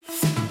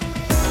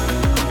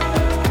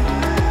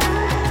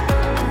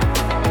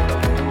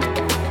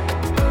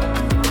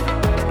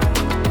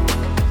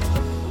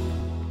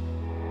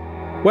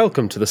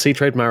Welcome to the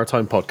Seatrade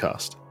Maritime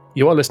Podcast.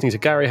 You are listening to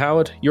Gary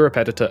Howard, Europe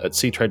Editor at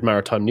Seatrade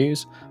Maritime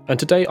News, and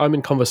today I'm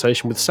in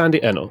conversation with Sandi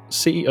Ennor,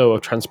 CEO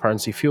of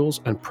Transparensea Fuels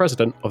and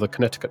President of the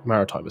Connecticut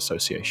Maritime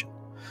Association.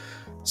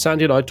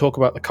 Sandi and I talk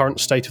about the current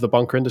state of the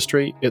bunker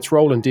industry, its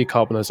role in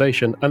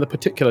decarbonisation, and the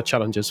particular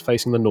challenges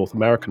facing the North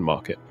American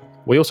market.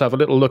 We also have a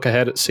little look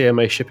ahead at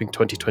CMA Shipping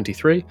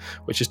 2023,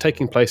 which is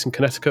taking place in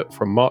Connecticut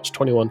from March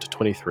 21 to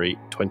 23,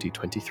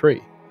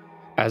 2023.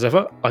 As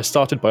ever, I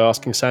started by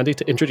asking Sandi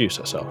to introduce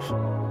herself.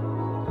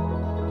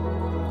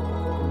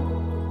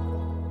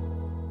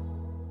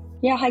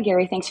 Yeah, hi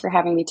Gary, thanks for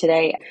having me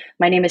today.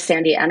 My name is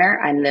Sandi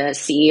Ennor. I'm the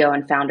CEO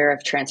and founder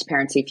of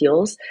Transparensea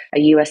Fuels, a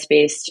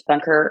US-based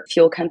bunker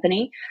fuel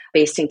company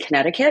based in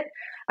Connecticut.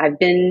 I've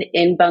been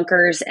in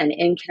bunkers and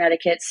in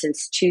Connecticut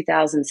since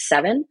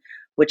 2007,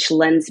 which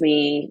lends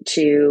me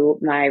to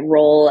my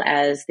role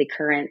as the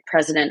current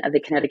president of the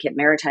Connecticut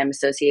Maritime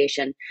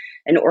Association,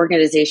 an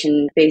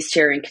organization based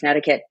here in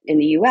Connecticut in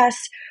the US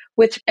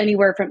with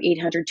anywhere from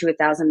 800 to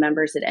 1,000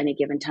 members at any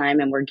given time.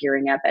 And we're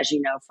gearing up, as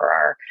you know, for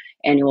our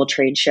annual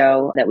trade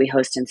show that we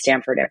host in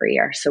Stamford every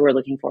year. So we're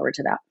looking forward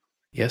to that.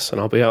 Yes, and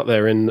I'll be out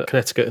there in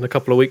Connecticut in a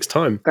couple of weeks'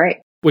 time. Great.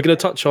 We're going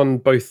to touch on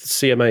both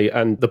CMA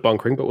and the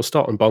bunkering, but we'll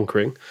start on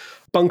bunkering.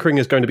 Bunkering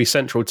is going to be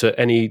central to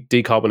any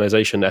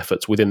decarbonisation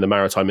efforts within the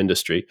maritime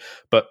industry,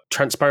 but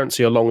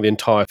transparency along the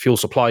entire fuel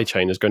supply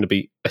chain is going to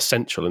be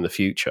essential in the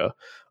future.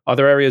 Are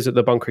there areas that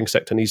the bunkering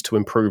sector needs to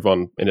improve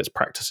on in its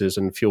practices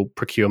and fuel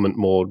procurement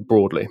more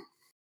broadly?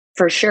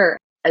 For sure.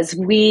 As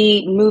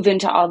we move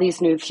into all these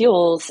new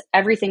fuels,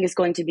 everything is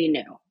going to be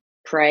new.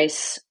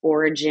 Price,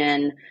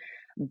 origin,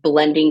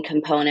 blending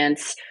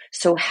components.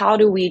 So how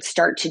do we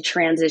start to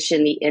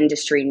transition the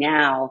industry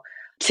now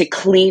to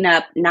clean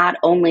up not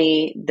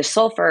only the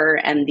sulfur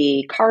and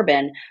the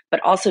carbon,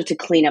 but also to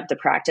clean up the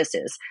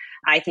practices?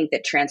 I think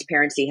that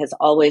transparency has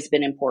always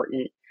been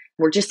important.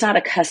 We're just not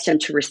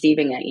accustomed to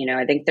receiving it.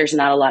 I think there's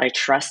not a lot of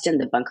trust in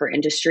the bunker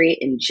industry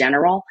in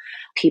general.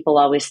 People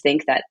always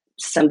think that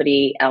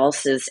somebody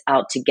else is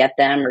out to get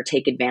them or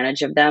take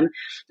advantage of them.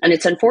 And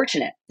it's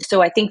unfortunate.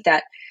 So I think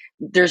that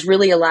there's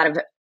really a lot of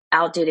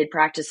outdated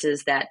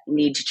practices that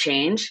need to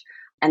change.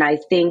 And I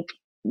think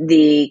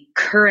the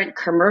current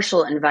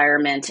commercial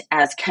environment,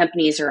 as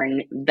companies are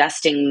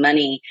investing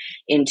money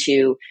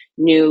into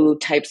new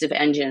types of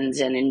engines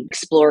and in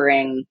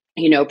exploring,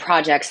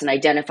 projects and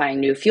identifying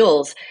new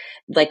fuels,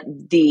 like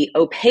the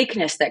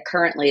opaqueness that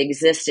currently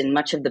exists in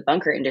much of the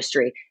bunker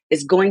industry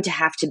is going to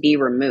have to be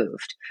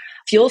removed.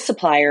 Fuel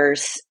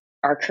suppliers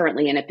are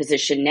currently in a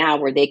position now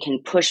where they can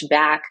push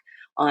back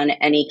on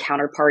any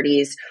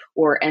counterparties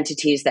or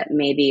entities that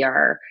maybe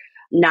are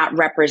not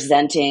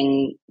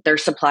representing their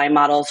supply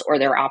models or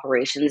their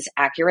operations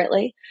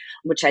accurately,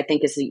 which I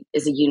think is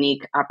a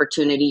unique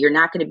opportunity. You're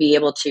not going to be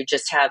able to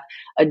just have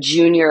a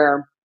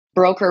junior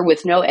broker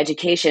with no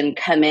education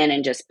come in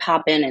and just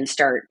pop in and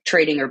start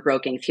trading or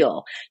broking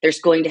fuel.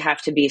 There's going to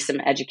have to be some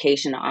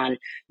education on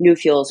new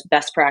fuels,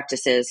 best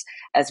practices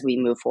as we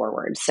move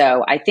forward.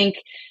 So I think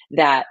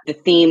that the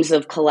themes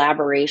of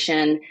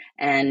collaboration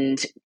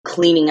and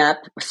cleaning up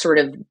sort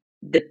of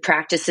the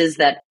practices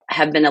that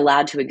have been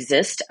allowed to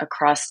exist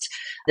across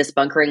this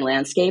bunkering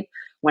landscape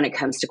when it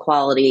comes to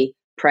quality,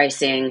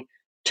 pricing,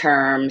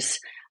 terms,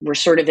 we're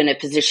sort of in a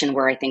position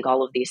where I think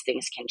all of these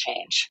things can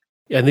change.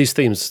 And these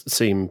themes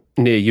seem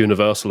near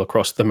universal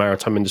across the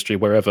maritime industry,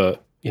 wherever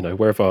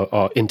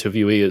our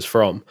interviewee is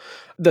from.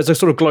 There's a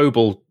sort of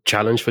global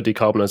challenge for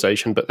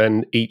decarbonisation, but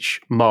then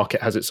each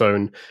market has its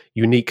own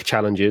unique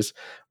challenges.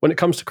 When it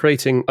comes to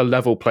creating a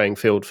level playing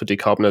field for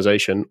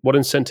decarbonisation, what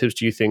incentives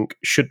do you think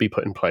should be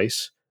put in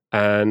place,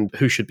 and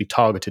who should be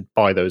targeted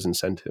by those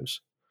incentives?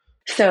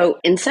 So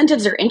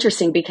incentives are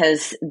interesting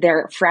because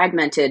they're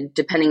fragmented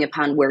depending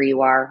upon where you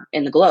are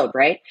in the globe,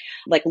 right?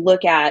 Like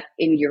look at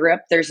in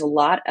Europe, there's a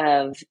lot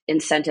of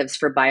incentives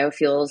for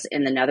biofuels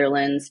in the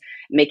Netherlands,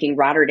 making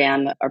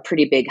Rotterdam a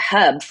pretty big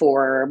hub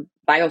for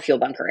biofuel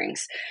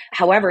bunkerings.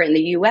 However, in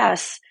the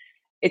US,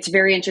 it's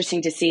very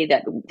interesting to see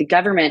that the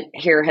government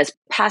here has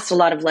passed a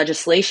lot of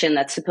legislation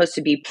that's supposed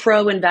to be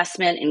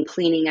pro-investment in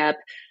cleaning up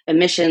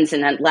emissions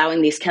and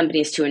allowing these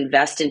companies to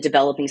invest in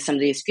developing some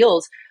of these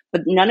fuels.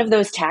 But none of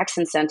those tax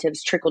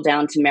incentives trickle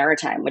down to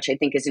maritime, which I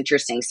think is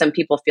interesting. Some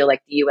people feel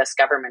like the US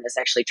government is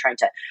actually trying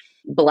to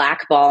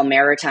blackball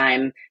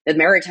the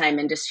maritime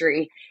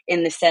industry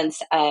in the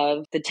sense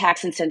of the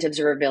tax incentives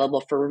are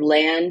available for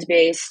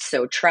land-based,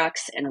 so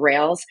trucks and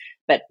rails.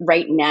 But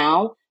right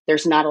now,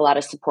 there's not a lot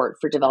of support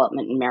for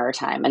development in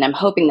maritime. And I'm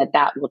hoping that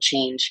that will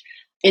change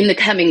in the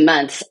coming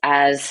months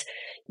as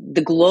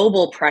the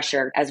global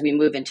pressure as we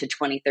move into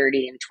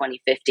 2030 and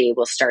 2050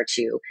 will start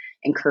to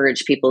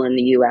encourage people in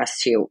the US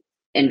to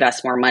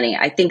invest more money.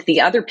 I think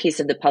the other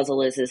piece of the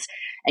puzzle is,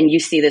 and you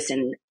see this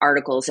in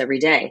articles every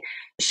day,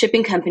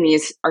 shipping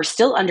companies are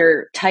still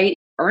under tight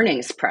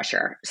earnings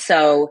pressure.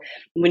 So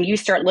when you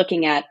start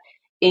looking at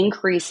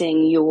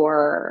increasing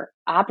your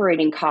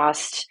operating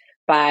cost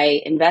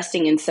by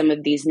investing in some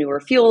of these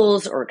newer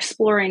fuels or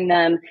exploring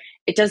them,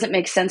 it doesn't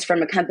make sense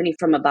from a company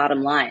from a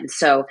bottom line.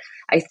 So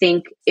I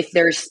think if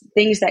there's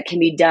things that can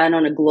be done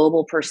on a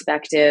global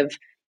perspective,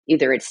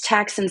 either it's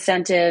tax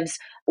incentives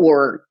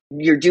or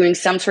you're doing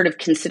some sort of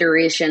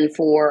consideration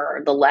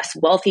for the less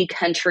wealthy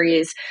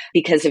countries,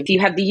 because if you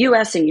have the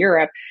US and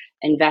Europe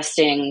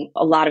investing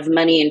a lot of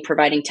money in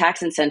providing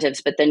tax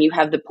incentives, but then you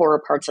have the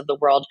poorer parts of the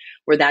world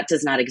where that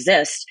does not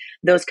exist,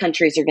 those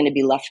countries are going to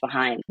be left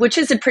behind, which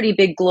is a pretty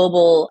big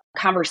global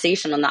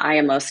conversation on the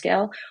IMO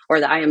scale or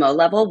the IMO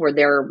level, where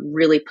they're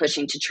really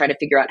pushing to try to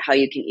figure out how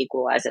you can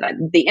equalize it.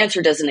 The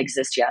answer doesn't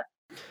exist yet.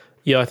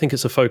 Yeah, I think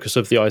it's a focus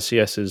of the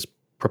ICS's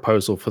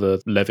proposal for the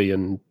levy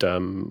and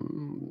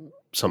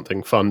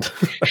something fund.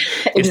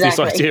 It's this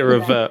idea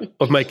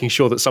of making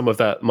sure that some of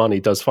that money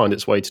does find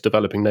its way to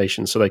developing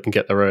nations so they can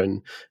get their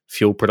own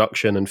fuel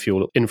production and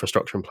fuel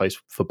infrastructure in place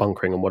for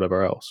bunkering and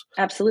whatever else.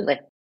 Absolutely.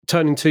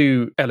 Turning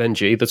to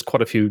LNG, there's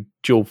quite a few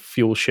dual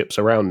fuel ships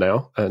around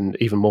now and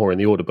even more in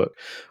the order book.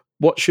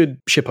 What should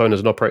ship owners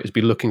and operators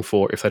be looking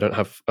for if they don't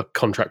have a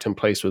contract in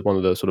place with one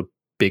of the sort of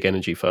big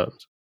energy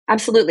firms?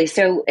 Absolutely.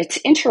 So it's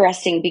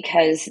interesting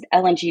because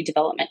LNG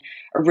development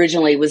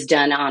originally was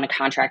done on a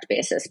contract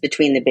basis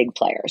between the big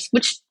players,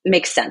 which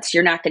makes sense.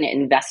 You're not going to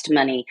invest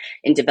money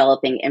in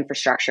developing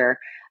infrastructure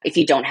if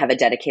you don't have a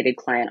dedicated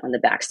client on the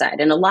backside.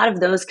 And a lot of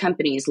those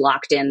companies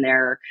locked in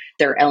their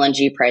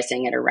LNG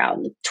pricing at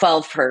around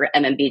 12 per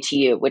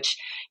MMBTU, which,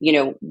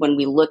 when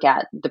we look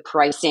at the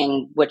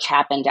pricing, which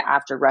happened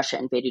after Russia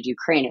invaded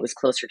Ukraine, it was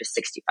closer to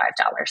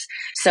 $65.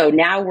 So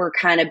now we're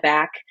kind of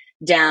back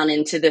down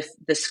into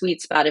the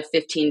sweet spot of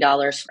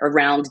 $15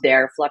 around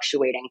there,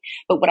 fluctuating.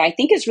 But what I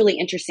think is really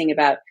interesting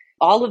about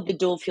all of the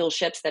dual fuel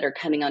ships that are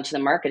coming onto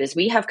the market is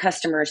we have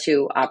customers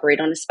who operate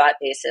on a spot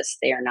basis.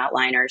 They are not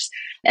liners,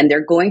 and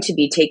they're going to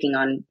be taking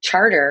on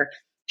charter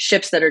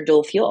ships that are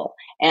dual fuel.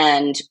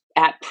 And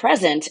at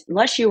present,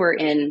 unless you were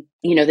in,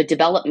 the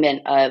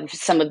development of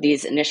some of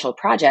these initial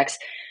projects,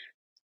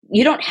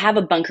 you don't have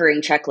a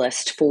bunkering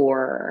checklist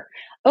for,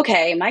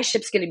 okay, my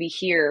ship's going to be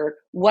here.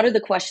 What are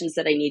the questions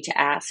that I need to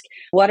ask?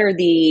 What are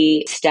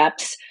the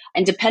steps?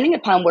 And depending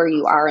upon where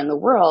you are in the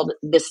world,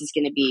 this is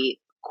going to be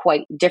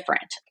quite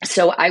different.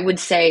 So I would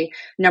say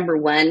number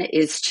one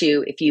is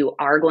if you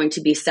are going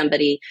to be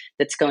somebody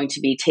that's going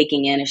to be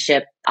taking in a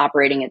ship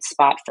operating at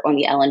spot on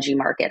the LNG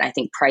market, I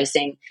think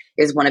pricing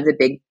is one of the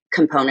big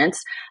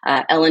components.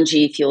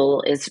 LNG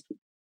fuel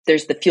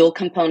there's the fuel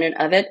component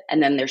of it,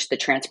 and then there's the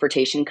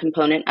transportation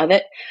component of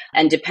it.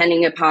 And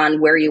depending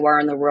upon where you are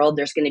in the world,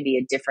 there's going to be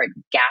a different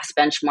gas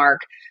benchmark.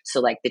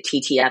 So like the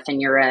TTF in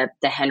Europe,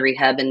 the Henry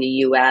Hub in the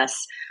US,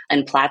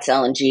 and Platts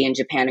LNG in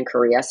Japan and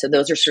Korea. So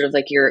those are sort of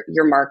like your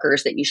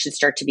markers that you should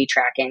start to be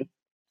tracking.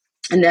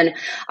 And then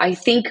I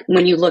think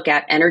when you look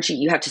at energy,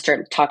 you have to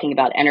start talking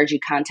about energy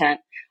content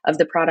of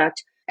the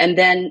product. And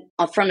then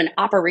from an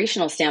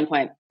operational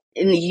standpoint,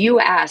 in the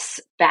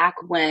US, back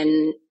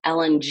when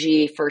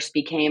LNG first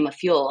became a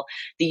fuel,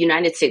 the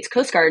United States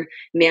Coast Guard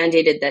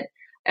mandated that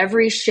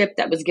every ship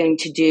that was going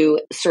to do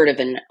sort of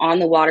an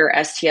on-the-water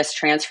STS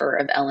transfer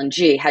of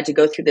LNG had to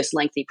go through this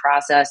lengthy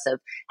process of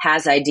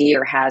HAZ ID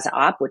or HAZ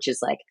OP, which is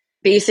like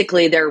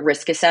basically their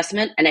risk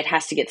assessment, and it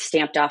has to get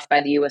stamped off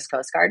by the US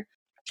Coast Guard.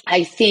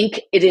 I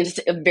think it is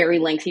a very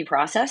lengthy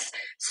process.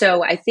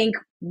 So I think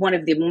one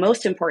of the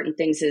most important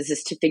things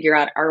is to figure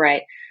out, all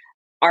right,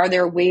 are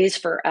there ways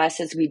for us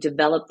as we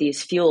develop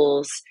these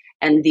fuels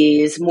and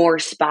these more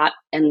spot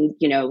and,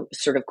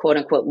 sort of quote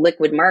unquote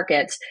liquid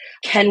markets,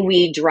 can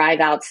we drive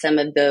out some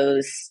of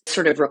those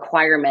sort of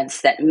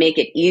requirements that make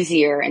it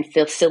easier and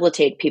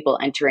facilitate people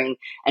entering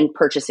and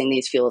purchasing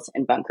these fuels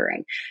and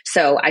bunkering?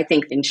 So I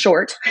think in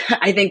short,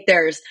 I think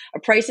there's a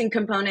pricing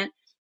component.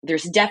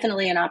 There's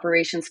definitely an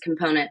operations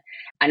component.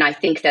 And I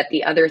think that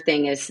the other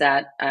thing is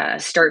that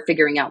start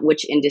figuring out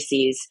which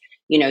indices,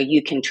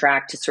 you can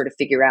track to sort of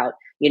figure out,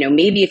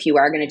 maybe if you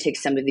are going to take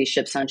some of these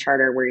ships on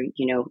charter where,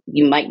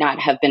 you might not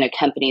have been a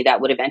company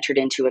that would have entered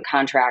into a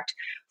contract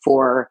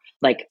for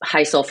like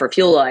high sulfur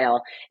fuel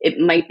oil, it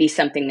might be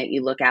something that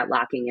you look at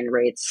locking in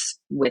rates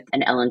with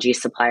an LNG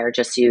supplier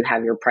just so you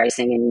have your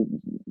pricing and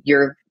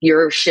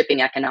your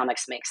shipping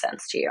economics make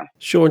sense to you.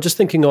 Sure. And just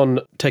thinking on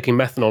taking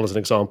methanol as an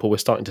example, we're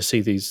starting to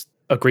see these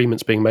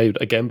agreements being made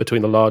again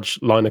between the large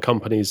liner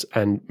companies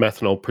and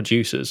methanol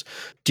producers.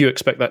 Do you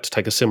expect that to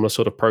take a similar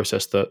sort of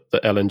process that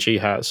LNG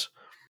has?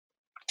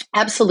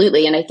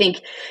 Absolutely. And I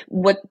think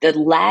what the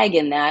lag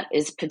in that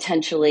is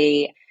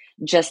potentially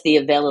just the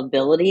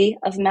availability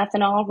of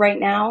methanol right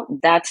now.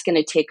 That's going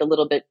to take a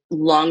little bit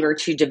longer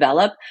to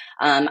develop.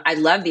 I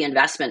love the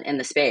investment in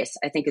the space.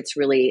 I think it's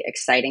really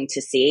exciting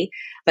to see,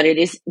 but it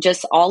is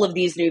just all of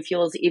these new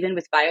fuels, even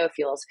with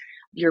biofuels,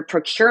 your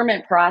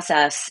procurement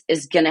process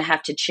is going to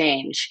have to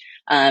change.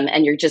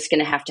 And you're just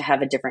going to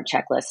have a different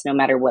checklist no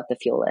matter what the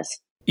fuel is.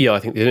 Yeah, I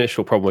think the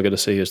initial problem we're going to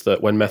see is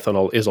that when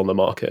methanol is on the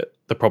market,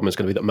 the problem is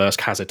going to be that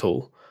Maersk has it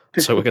all.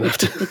 So we're going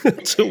to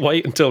have to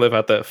wait until they've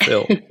had their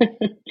fill.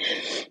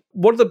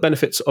 What are the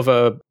benefits of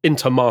a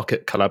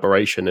intermarket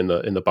collaboration in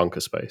the bunker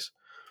space?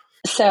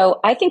 So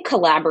I think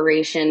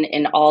collaboration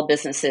in all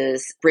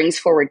businesses brings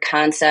forward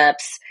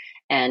concepts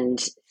and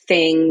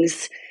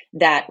things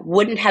that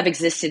wouldn't have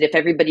existed if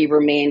everybody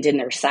remained in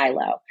their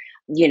silo.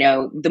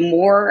 The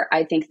more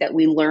I think that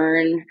we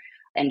learn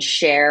and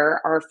share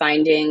our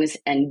findings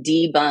and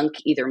debunk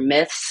either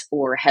myths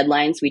or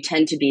headlines, we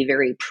tend to be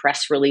very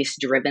press release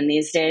driven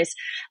these days,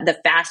 the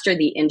faster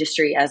the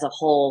industry as a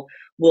whole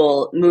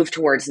will move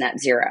towards net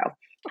zero.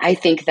 I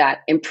think that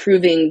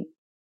improving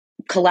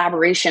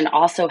collaboration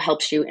also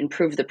helps you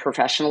improve the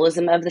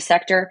professionalism of the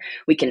sector.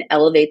 We can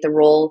elevate the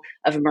role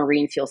of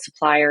marine fuel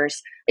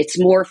suppliers. It's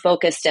more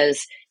focused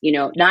as,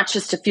 not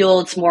just a fuel,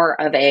 it's more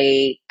of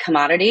a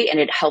commodity, and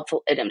it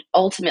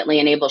ultimately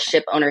enables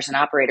ship owners and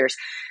operators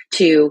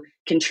to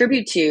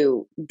contribute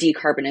to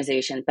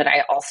decarbonization. But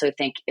I also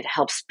think it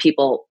helps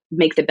people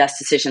make the best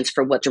decisions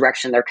for what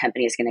direction their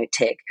company is going to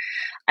take.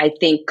 I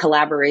think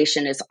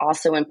collaboration is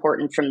also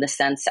important from the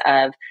sense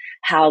of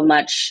how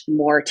much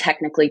more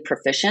technically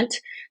proficient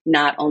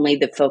not only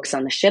the folks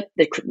on the ship,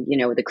 the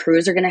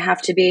crews are going to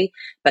have to be,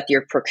 but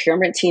your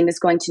procurement team is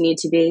going to need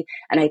to be.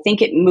 And I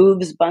think it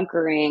moves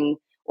bunkering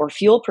or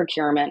fuel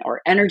procurement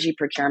or energy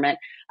procurement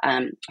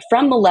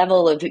from the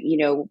level of,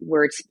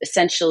 where it's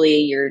essentially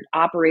your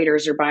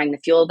operators are buying the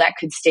fuel. That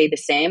could stay the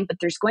same, but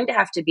there's going to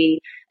have to be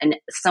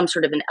some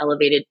sort of an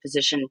elevated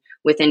position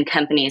within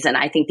companies. And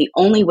I think the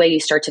only way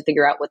you start to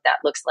figure out what that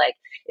looks like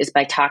is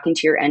by talking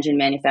to your engine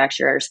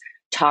manufacturers,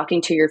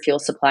 talking to your fuel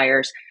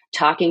suppliers,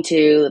 talking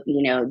to,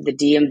 the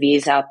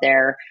DMVs out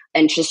there,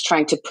 and just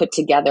trying to put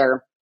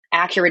together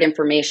accurate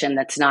information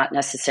that's not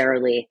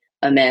necessarily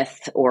a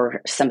myth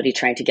or somebody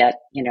trying to get,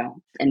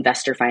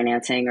 investor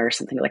financing or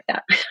something like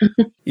that.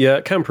 Yeah,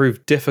 it can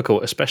prove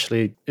difficult,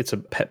 especially it's a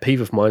pet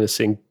peeve of mine is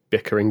seeing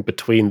bickering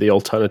between the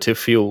alternative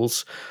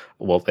fuels.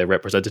 Well, their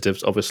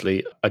representatives,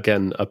 obviously,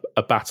 again,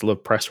 a battle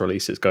of press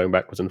releases going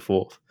backwards and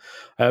forth.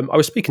 I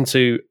was speaking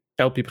to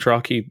LP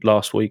Petrarchi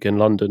last week in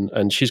London,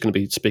 and she's going to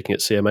be speaking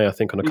at CMA, I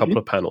think, on a couple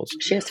of panels.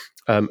 She is.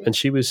 And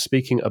she was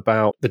speaking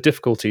about the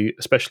difficulty,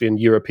 especially in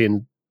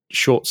European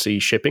short sea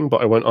shipping,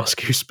 but I won't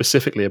ask you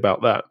specifically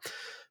about that.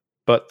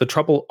 But the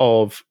trouble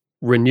of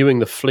renewing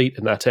the fleet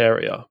in that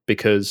area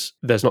because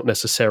there's not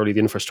necessarily the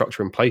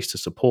infrastructure in place to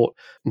support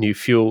new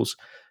fuels.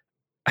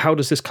 How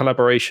does this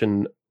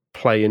collaboration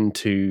play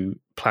into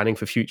planning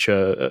for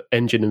future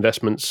engine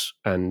investments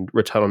and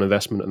return on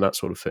investment and that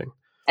sort of thing?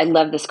 I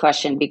love this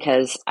question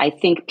because I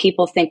think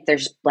people think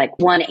there's like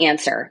one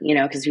answer,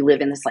 because we live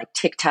in this like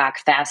TikTok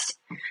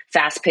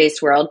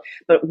fast-paced world.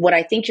 But what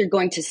I think you're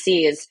going to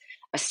see is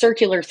a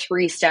circular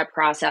 3-step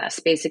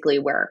process, basically,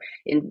 where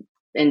in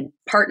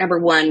part number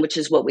 1, which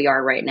is what we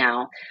are right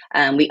now,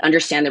 we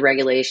understand the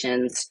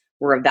regulations,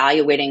 we're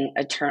evaluating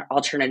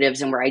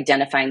alternatives, and we're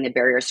identifying the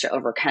barriers to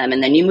overcome.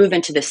 And then you move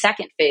into the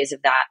second phase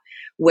of that,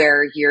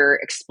 where you're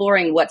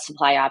exploring what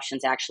supply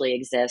options actually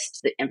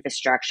exist, the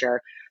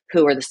infrastructure,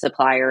 who are the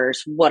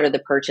suppliers, what are the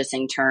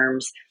purchasing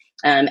terms.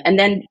 And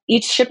then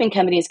each shipping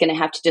company is going to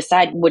have to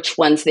decide which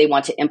ones they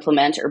want to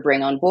implement or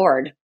bring on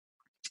board.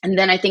 And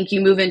then I think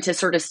you move into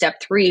sort of step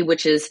 3,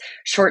 which is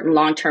short and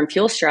long-term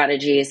fuel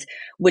strategies,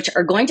 which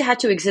are going to have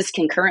to exist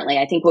concurrently.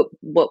 I think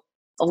what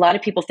a lot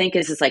of people think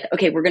is like,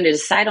 okay, we're going to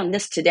decide on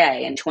this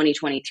today in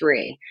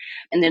 2023,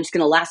 and then it's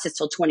going to last us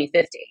till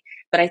 2050.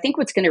 But I think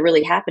what's going to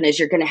really happen is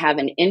you're going to have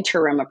an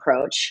interim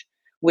approach,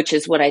 which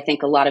is what I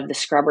think a lot of the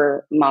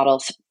scrubber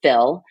models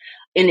fill,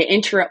 in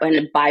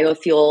a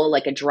biofuel,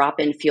 like a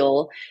drop-in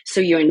fuel.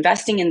 So you're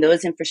investing in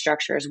those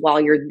infrastructures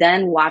while you're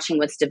then watching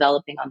what's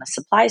developing on the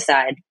supply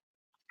side.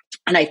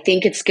 And I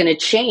think it's going to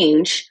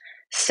change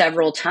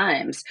several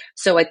times.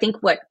 So I think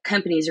what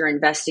companies are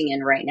investing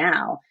in right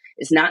now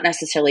is not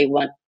necessarily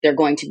what they're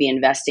going to be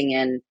investing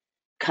in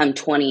come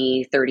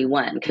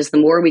 2031. Because the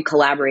more we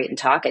collaborate and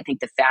talk, I think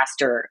the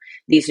faster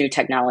these new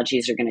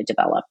technologies are going to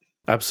develop.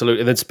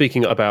 Absolutely. And then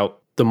speaking about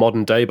the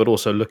modern day, but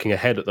also looking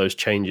ahead at those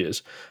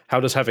changes, how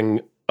does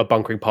having a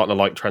bunkering partner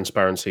like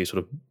Transparensea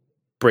sort of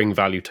bring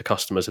value to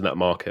customers in that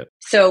market?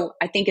 So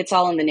I think it's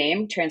all in the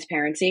name,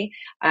 transparency.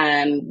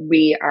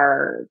 We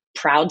are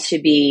proud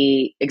to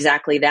be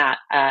exactly that,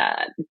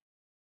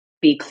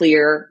 be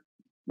clear,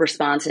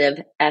 responsive,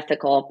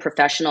 ethical,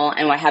 professional.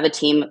 And I have a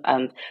team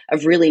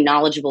of really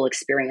knowledgeable,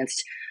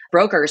 experienced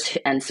brokers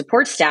and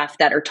support staff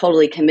that are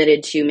totally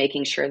committed to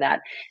making sure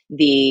that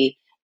the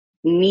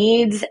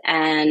needs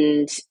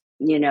and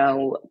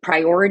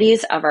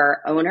priorities of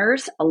our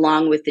owners,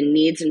 along with the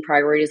needs and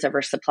priorities of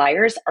our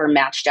suppliers, are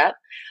matched up,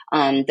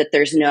 that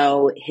there's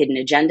no hidden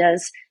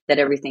agendas, that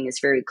everything is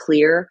very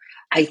clear.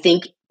 I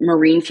think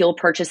marine fuel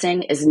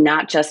purchasing is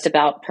not just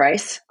about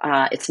price.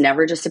 It's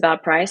never just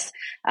about price.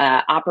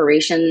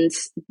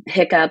 Operations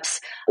hiccups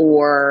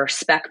or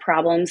spec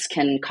problems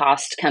can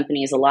cost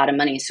companies a lot of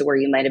money. So where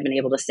you might have been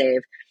able to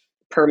save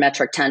per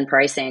metric ton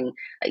pricing,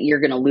 you're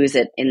going to lose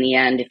it in the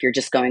end if you're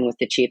just going with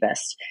the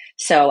cheapest.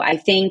 So I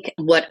think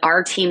what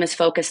our team is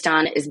focused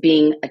on is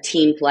being a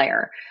team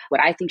player. What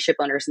I think ship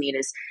owners need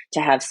is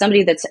to have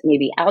somebody that's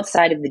maybe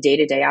outside of the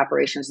day-to-day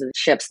operations of the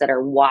ships that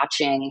are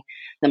watching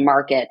the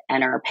market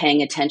and are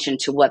paying attention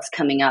to what's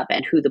coming up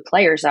and who the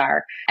players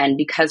are. And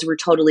because we're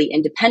totally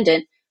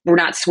independent, we're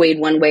not swayed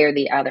one way or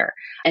the other.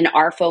 And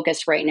our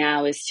focus right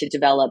now is to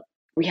develop.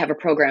 We have a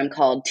program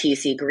called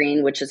TC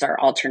Green, which is our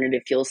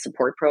alternative fuel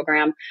support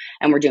program.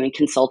 And we're doing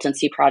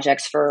consultancy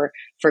projects for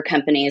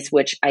companies,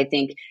 which I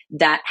think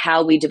that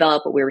how we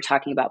develop what we were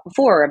talking about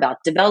before, about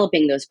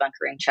developing those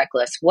bunkering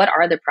checklists. What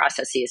are the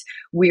processes?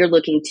 We're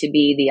looking to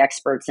be the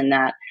experts in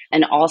that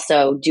and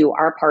also do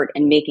our part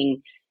in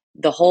making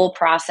the whole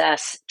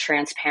process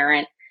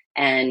transparent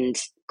and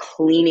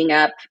cleaning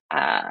up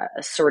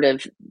sort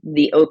of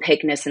the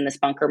opaqueness in this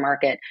bunker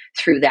market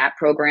through that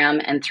program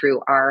and through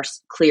our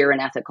clear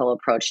and ethical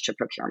approach to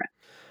procurement.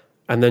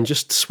 And then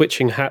just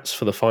switching hats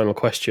for the final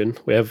question,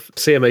 we have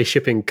CMA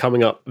Shipping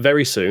coming up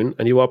very soon,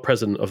 and you are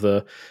president of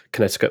the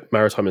Connecticut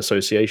Maritime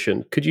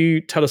Association. Could you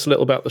tell us a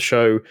little about the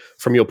show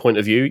from your point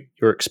of view,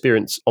 your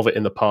experience of it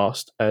in the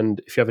past,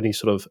 and if you have any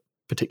sort of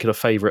particular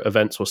favorite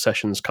events or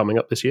sessions coming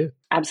up this year?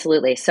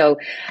 Absolutely. So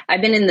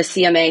I've been in the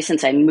CMA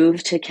since I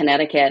moved to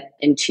Connecticut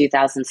in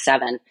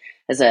 2007.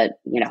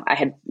 I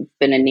had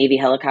been a Navy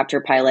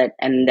helicopter pilot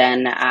and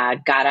then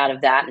got out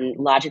of that and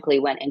logically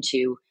went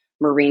into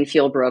marine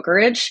fuel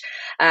brokerage.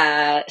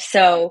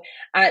 So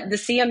the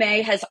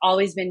CMA has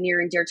always been near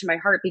and dear to my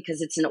heart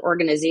because it's an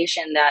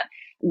organization that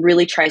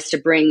really tries to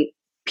bring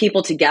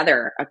people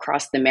together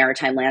across the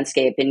maritime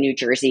landscape in New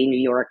Jersey, New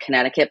York,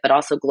 Connecticut, but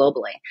also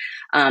globally.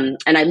 And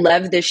I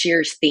love this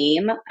year's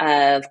theme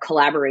of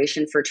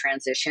collaboration for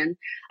transition.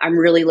 I'm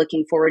really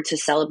looking forward to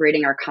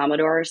celebrating our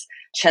Commodores,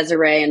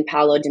 Cesare and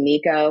Paolo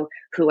D'Amico,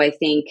 who I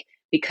think,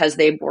 because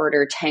they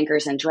border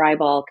tankers and dry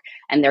bulk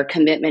and their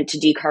commitment to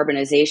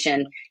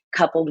decarbonization,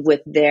 coupled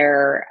with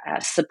their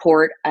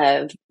support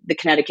of the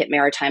Connecticut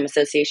Maritime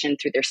Association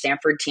through their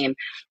Stanford team,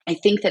 I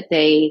think that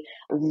they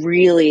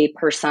really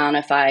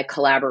personify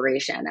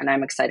collaboration, and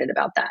I'm excited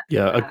about that.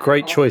 Yeah, a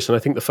great choice. And I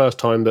think the first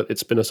time that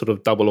it's been a sort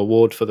of double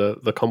award for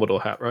the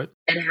Commodore hat, right?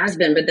 It has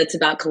been, but that's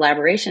about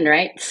collaboration,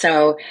 right?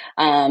 So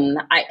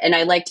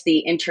I liked the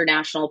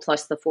international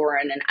plus the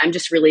foreign, and I'm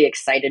just really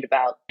excited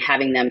about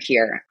having them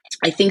here.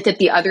 I think that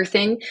the other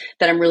thing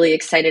that I'm really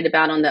excited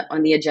about on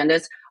the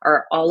agendas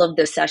are all of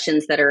the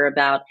sessions that are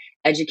about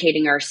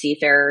educating our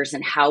seafarers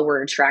and how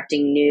we're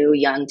attracting new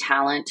young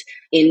talent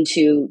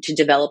to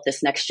develop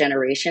this next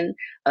generation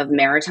of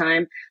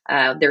maritime.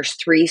 There's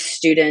 3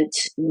 student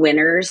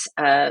winners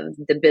of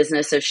the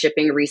Business of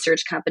Shipping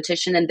research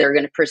competition, and they're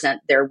going to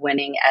present their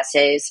winning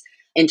essays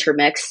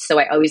intermixed. So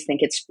I always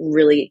think it's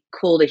really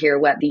cool to hear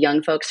what the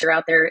young folks are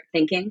out there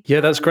thinking. Yeah,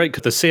 that's great.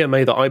 Because the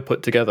CMA that I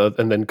put together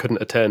and then couldn't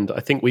attend,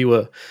 I think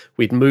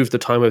we'd moved the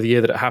time of the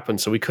year that it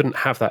happened, so we couldn't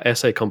have that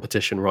essay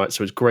competition, right?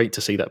 So it's great to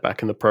see that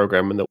back in the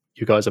program and that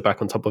you guys are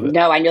back on top of it.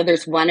 No, I know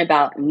there's one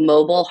about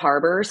mobile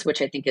harbors,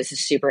 which I think is a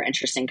super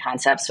interesting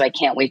concept. So I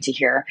can't wait to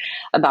hear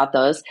about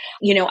those.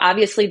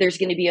 Obviously there's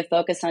going to be a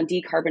focus on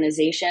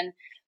decarbonization,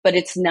 but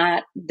it's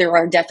not, there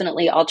are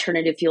definitely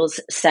alternative fuels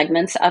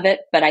segments of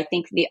it. But I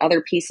think the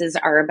other pieces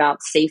are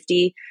about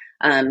safety.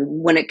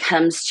 When it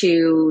comes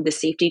to the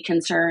safety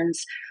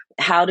concerns,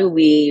 how do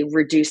we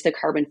reduce the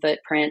carbon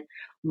footprint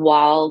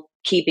while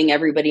keeping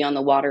everybody on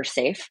the water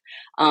safe?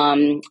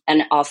 And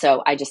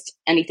also,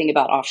 anything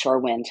about offshore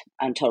wind,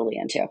 I'm totally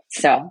into.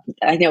 So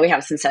I know we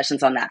have some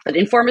sessions on that. But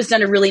Inform has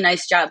done a really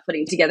nice job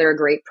putting together a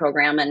great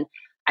program. And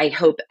I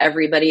hope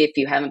everybody, if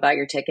you haven't bought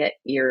your ticket,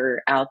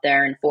 you're out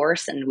there in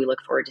force, and we look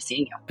forward to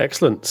seeing you.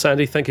 Excellent.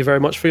 Sandi, thank you very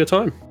much for your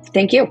time.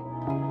 Thank you.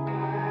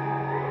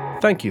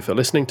 Thank you for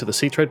listening to the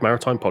Seatrade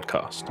Maritime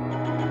Podcast.